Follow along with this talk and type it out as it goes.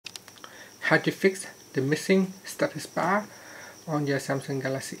how to fix the missing status bar on your Samsung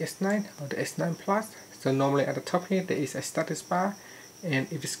Galaxy S9 or the S9 Plus. So normally at the top here there is a status bar,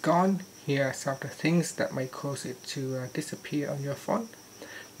 and if it's gone, here are some of the things that might cause it to disappear on your phone.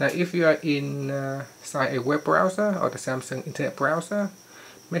 Now if you are inside a web browser or the Samsung internet browser,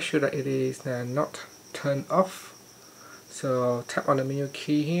 make sure that it is not turned off. So tap on the menu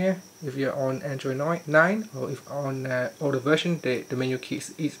key here if you're on Android 9, or if on older version, the menu key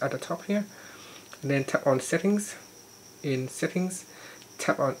is at the top here. And then tap on settings. In settings,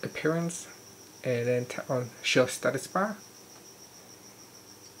 tap on appearance, and then tap on show status bar.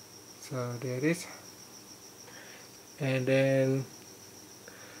 So there it is. And then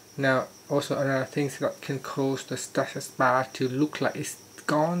now also another thing that can cause the status bar to look like it's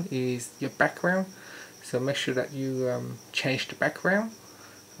gone is your background. So make sure that you change the background,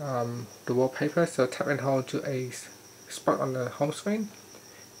 the wallpaper. So tap and hold to a spot on the home screen,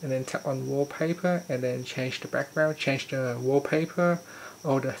 and then tap on wallpaper, and then change the background, change the wallpaper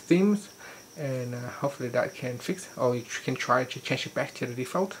or the themes, and hopefully that can fix, or you can try to change it back to the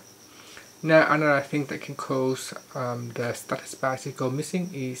default. Now another thing that can cause the status bar to go missing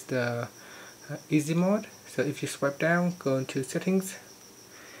is the easy mode. So if you swipe down, go into settings,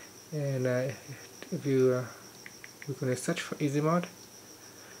 and if you we're going to search for easy mode.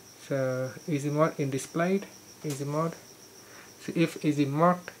 So easy mode in displayed, easy mode. So if easy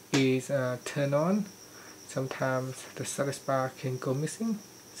mode is turned on, sometimes the status bar can go missing.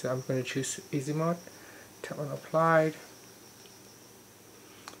 So I'm going to choose easy mode, tap on applied.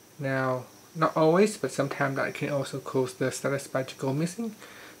 Now not always, but sometimes that can also cause the status bar to go missing.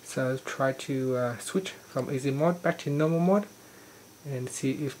 So try to switch from easy mode back to normal mode and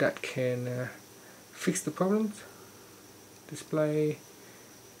see if that can fix the problems. Display.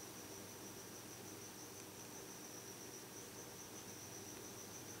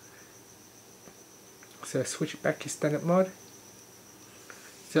 So switch back to standard mode.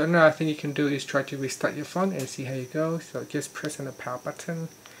 So another thing you can do is try to restart your phone and see how you go. So just press on the power button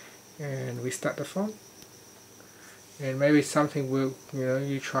and restart the phone. And maybe something will,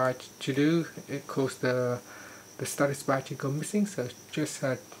 you try to do, it cause the status bar to go missing. So just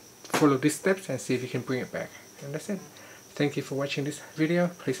follow these steps and see if you can bring it back. And that's it. Thank you for watching this video.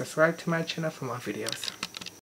 Please subscribe to my channel for more videos.